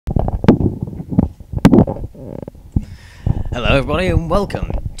Hello everybody and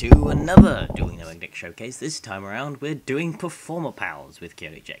welcome to another Dueling Knowing Deck Showcase. This time around we're doing performapals with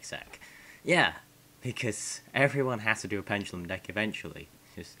Chaotic Jexac. Yeah, because everyone has to do a pendulum deck eventually.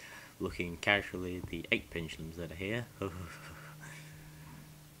 Just looking casually at the 8 pendulums that are here.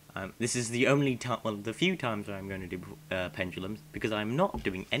 This is the only time, well, the few times where I'm going to do pendulums, because I'm not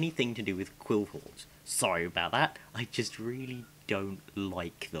doing anything to do with quill horns. Sorry about that, I just really don't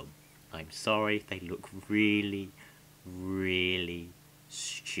like them. I'm sorry, they look really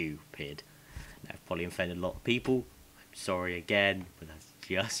stupid. Now, I've probably offended a lot of people. I'm sorry again, but that's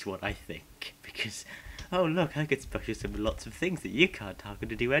just what I think. Because, oh look, I could special summon lots of things that you can't target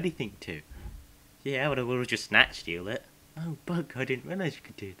to do anything to. Yeah, but I will just snatch steal it. Oh, bug, I didn't realise you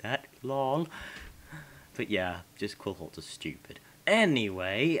could do that. Lol. But yeah, just quill horns are stupid.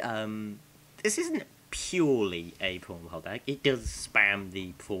 Anyway, this isn't purely a performapal deck. It does spam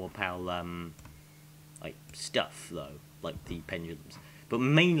the performapal, like, stuff, though, like the pendulums. But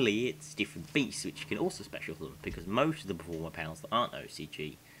mainly it's different beasts, which you can also special summon, because most of the performapals that aren't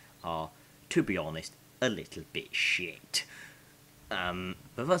OCG are, to be honest, a little bit shit. But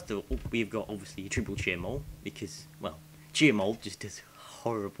first of all, we've got, obviously, triple cheer mole, because, well, cheer mole just does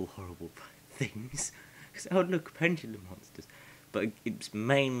horrible things. Oh, look, pendulum monsters. But it's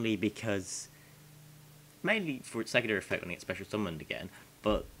mainly because, mainly for its secondary effect when it gets special summoned again,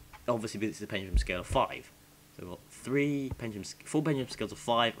 but obviously because it's a pendulum scale of 5. So we've got 4 pendulum scales of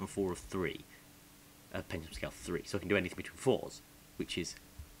 5 and 4 of 3. Pendulum scale 3. So I can do anything between 4s, which is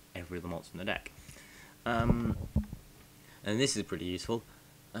every other monster in the deck. And this is pretty useful.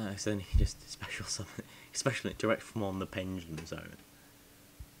 So then you can just special it direct from on the pendulum zone.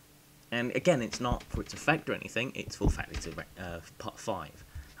 And again, it's not for its effect or anything, it's for the fact it's part 5.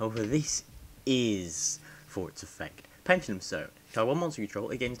 However, this is for its effect. Pendulum Zone. Try one monster you control,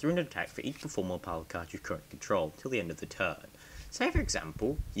 it gains 300 attack for each performapal card you currently control till the end of the turn. Say, for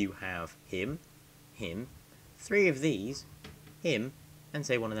example, you have him, 3 of these, him, and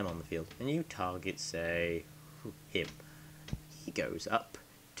say one of them on the field. And you target, say, him. He goes up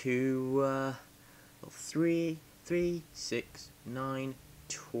to 3, 6, 9,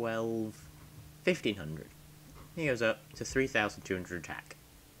 12, 1500. He goes up to 3200 attack.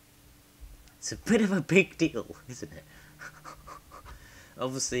 It's a bit of a big deal, isn't it?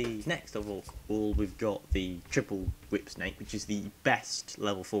 Obviously, next of all, we've got the triple whip snake, which is the best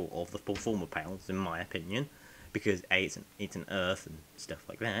level 4 of the performapals, in my opinion, because A, it's an earth and stuff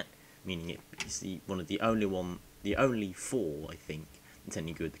like that, meaning it's the only 4, I think, that's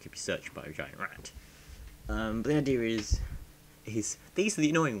any good that could be searched by a giant rat. But the idea is these are the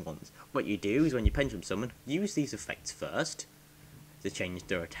annoying ones. What you do is when you pendulum summon, use these effects first to change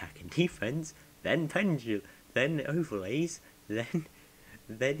their attack and defense, then then overlays, then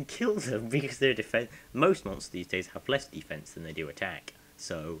kill them because their defense. Most monsters these days have less defense than they do attack,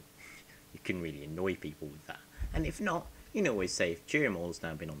 so you can really annoy people with that. And if not, you can always say if Cheer Mole's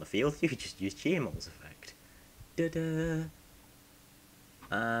now been on the field, you could just use Cheer Mole's effect.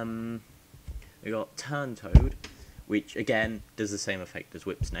 We got Turn Toad, which again does the same effect as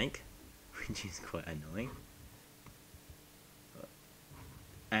Whip Snake, which is quite annoying.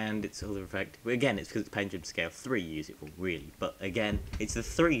 And its other effect, again, it's because it's pendulum scale 3 you use it for, really. But again, it's the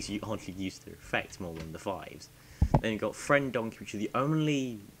 3s you hardly use their effects more than the 5s. Then you've got Friend Donkey, which is the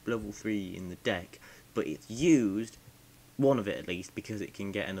only level 3 in the deck, but it's used, one of it at least, because it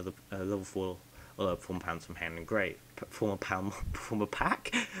can get another level 4 performapal from hand and grave. Performapal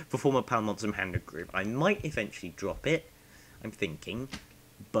monster from hand and grave. I might eventually drop it, I'm thinking,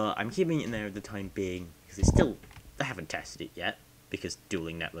 but I'm keeping it in there at the time being, because they haven't tested it yet. Because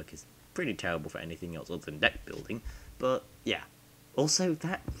Dueling Network is pretty terrible for anything else other than deck building. But, yeah. Also,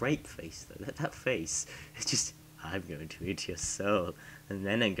 that rape face, though. That face. It's just, I'm going to eat your soul. And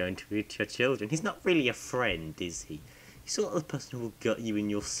then I'm going to eat your children. He's not really a friend, is he? He's sort of the person who will gut you in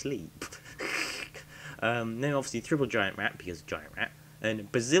your sleep. Then, obviously, Triple Giant Rat, because Giant Rat. And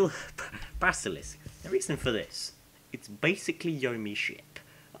Basilisk. The reason for this, it's basically Yomi ship.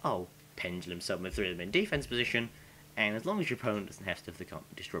 Oh, pendulum summon with 3 of them in defense position. And as long as your opponent doesn't have stuff that can't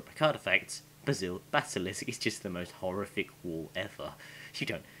be destroyed by card effects, Basilisk is just the most horrific wall ever.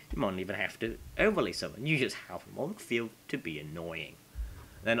 You might not even have to overlay summon, you just have them on the field to be annoying.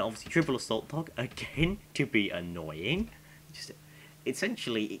 Then obviously Triple Assault Dog, again, to be annoying.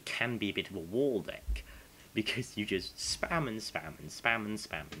 Essentially, it can be a bit of a wall deck, because you just spam and spam and spam and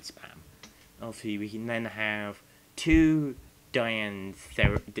spam and spam. Obviously, we can then have 2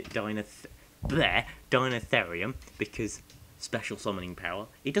 Dinotherium, because special summoning power.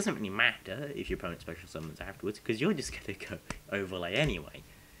 It doesn't really matter if your opponent special summons afterwards, because you're just going to go overlay anyway.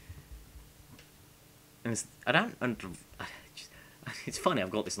 And It's funny,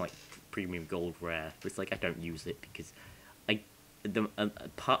 I've got this like premium gold rare, but it's like I don't use it because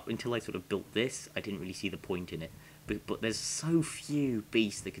part until I sort of built this, I didn't really see the point in it. But there's so few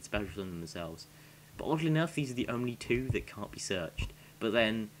beasts that could special on themselves. But oddly enough, these are the only two that can't be searched. But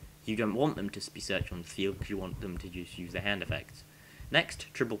then you don't want them to be searched on the field because you want them to just use their hand effects. Next,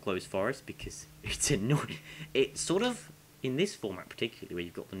 triple closed forest because it's annoying. It's sort of in this format particularly where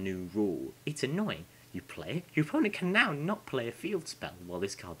you've got the new rule. It's annoying. You play it, your opponent can now not play a field spell while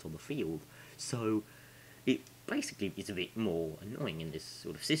this card's on the field. So it basically is a bit more annoying in this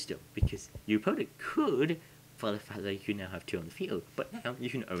sort of system because your opponent could, for the fact that you can now have two on the field, but now you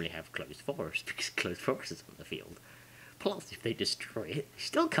can only have closed forest because closed forest is on the field. Plus, if they destroy it, they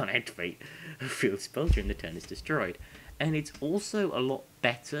still can't activate a field spell during the turn it's destroyed. And it's also a lot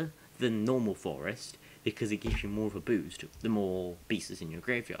better than normal forest because it gives you more of a boost the more beasts in your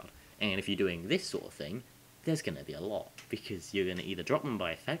graveyard. And if you're doing this sort of thing, there's going to be a lot, because you're going to either drop them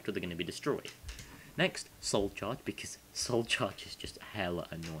by effect or they're going to be destroyed. Next, Soul Charge, because Soul Charge is just hella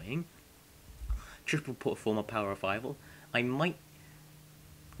annoying. Triple performapal revival. I might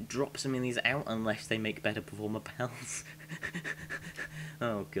drop some of these out unless they make better performapals.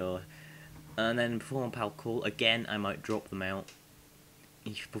 Oh god. And then performapal call, again, I might drop them out.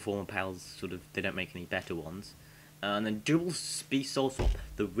 Each performapals sort of, they don't make any better ones. And then dual beast soul swap.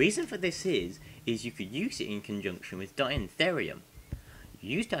 The reason for this is you could use it in conjunction with Diantherium.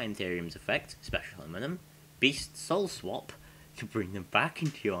 Use Diantherium's effect, special summon them, beast soul swap to bring them back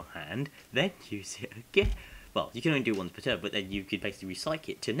into your hand, then use it again. Well, you can only do once per turn, but then you could basically recycle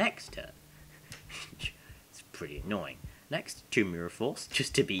it to next turn. It's pretty annoying. Next, two Mirror Force,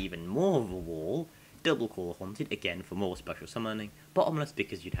 just to be even more of a wall. Double Call Haunted, again for more special summoning. Bottomless,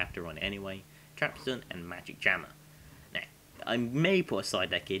 because you'd have to run it anyway. Trapstone and Magic Jammer. Now, I may put a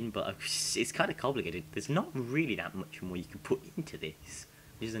side deck in, but it's kind of complicated. There's not really that much more you can put into this,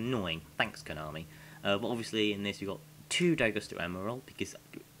 which is annoying. Thanks, Konami. But obviously, in this, we've got two Daigusto Emerald, because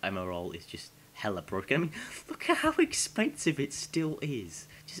Emerald is just hella broken. I mean, look at how expensive it still is.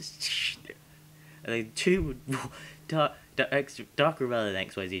 Just two Dark Rebellion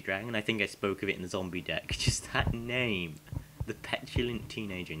XYZ Dragon. I think I spoke of it in the zombie deck. Just that name, the petulant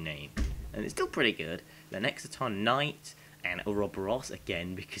teenager name, and it's still pretty good. Then Exciton Knight and Ouroboros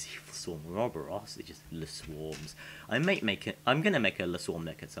again, because Evil Swarm Ouroboros is just Le Swarms. I'm gonna make a Le Swarm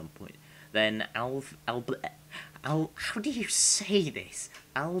deck at some point. Then how do you say this?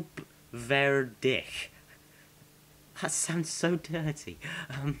 Alverdich. That sounds so dirty.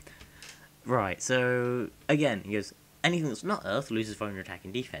 Right, so again, he goes, anything that's not Earth loses vulnerable attack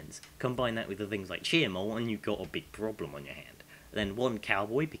and defense. Combine that with the things like Sheer Mole, and you've got a big problem on your hand. Then one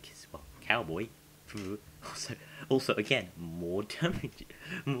Cowboy, because, well, Cowboy. Also, again, more damage,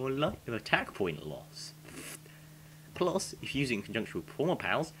 more life attack point loss. Plus, if you use it in conjunction with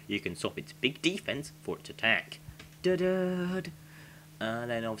performapals, you can swap its big defense for its attack. Then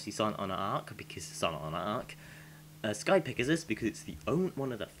obviously Silent on Arc, because Silent on Arc. Sky Pegasus, because it's the only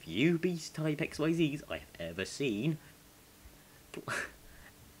one of the few beast type XYZs I've ever seen.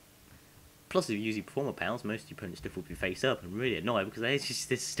 Plus, if you're using performapals, most of your opponent's stuff will be face up and really annoying because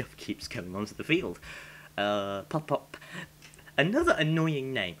this stuff keeps coming onto the field. Pop. Another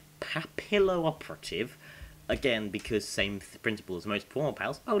annoying name, Papillo-Operative. Again, because same principle as most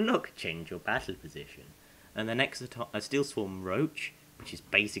performapals. Oh look, change your battle position. And then Steel Swarm Roach, which is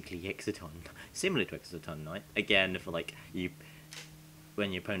basically Exciton, similar to Exciton Knight. Again, for like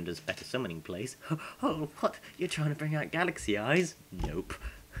when your opponent does better summoning plays. Oh, what? You're trying to bring out Galaxy Eyes? Nope.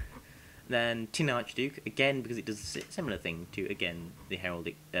 Then Tin Archduke, again, because it does a similar thing to, again, the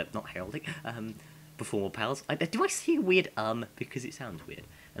Heraldic, not Heraldic, Performapals. Do I see a weird because it sounds weird.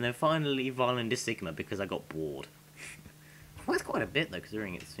 And then finally Violent Sigma, because I got bored. Worth quite a bit though,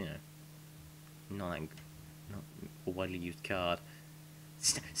 considering it's, you know, not a widely used card.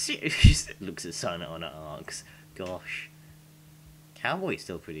 Seriously, looks at Silent on Arcs. Gosh. Cowboy is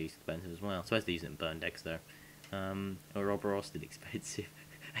still pretty expensive as well. Suppose they use it in burn decks though. Ouroboros still expensive.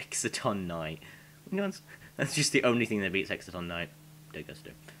 Exciton Knight. That's just the only thing that beats Exciton Knight.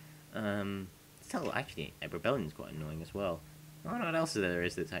 Daigusto. Still, actually, Rebellion's quite annoying as well. I don't know what else there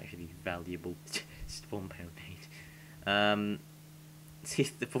is that's actually valuable. Just £1.8. See,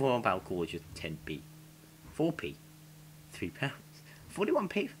 the performapal call is just 10p. 4p. £3.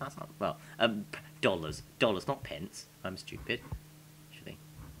 41p? That's not, well, dollars. Dollars, not pence. I'm stupid. Actually.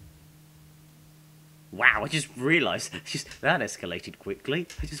 Wow, I just realised, that escalated quickly.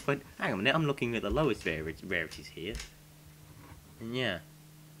 I just went, hang on a minute, I'm looking at the lowest rarities here. And yeah.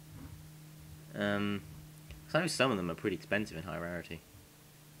 So some of them are pretty expensive in high rarity.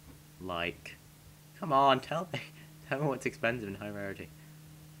 Like, come on, tell Tell me what's expensive in high rarity.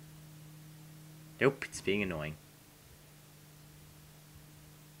 Nope, it's being annoying.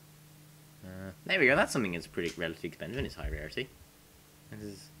 There we go, that's something that's pretty relatively expensive and it's high rarity.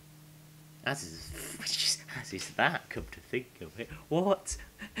 As is that, come to think of it. What?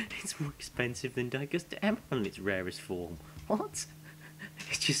 It's more expensive than Digestor Emerald in its rarest form. What?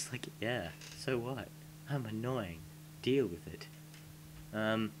 It's just like, yeah, so what? I'm annoying. Deal with it.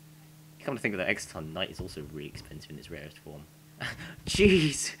 Come to think of that, Exton Knight is also really expensive in its rarest form.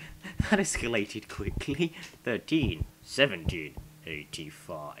 Jeez, that escalated quickly. 13, 17,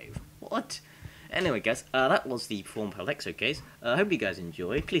 85. What? Anyway, guys, that was the performapal Exo case. I hope you guys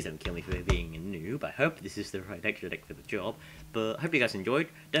enjoyed. Please don't kill me for being a noob. I hope this is the right extra deck for the job. But I hope you guys enjoyed.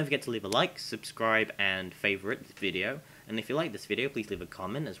 Don't forget to leave a like, subscribe, and favourite this video. And if you like this video, please leave a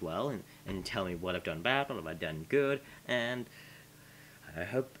comment as well and tell me what I've done bad, what have I done good. And I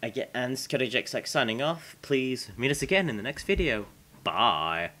hope I get. And ScottyJX signing off. Please meet us again in the next video.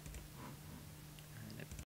 Bye.